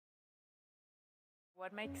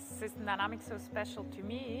What makes system dynamics so special to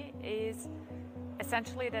me is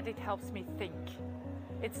essentially that it helps me think.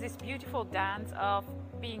 It's this beautiful dance of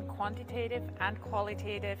being quantitative and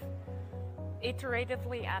qualitative,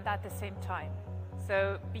 iteratively and at the same time.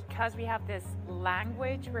 So because we have this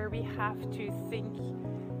language where we have to think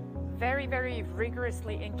very, very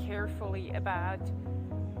rigorously and carefully about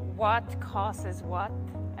what causes what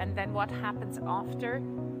and then what happens after,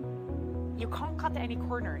 you can't cut any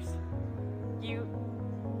corners.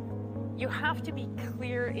 You have to be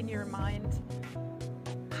clear in your mind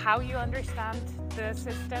how you understand the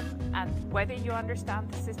system and whether you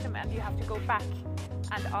understand the system, and you have to go back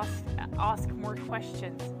and ask more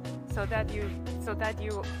questions so that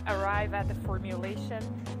you arrive at a formulation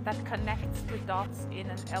that connects the dots in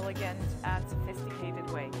an elegant and sophisticated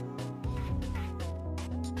way.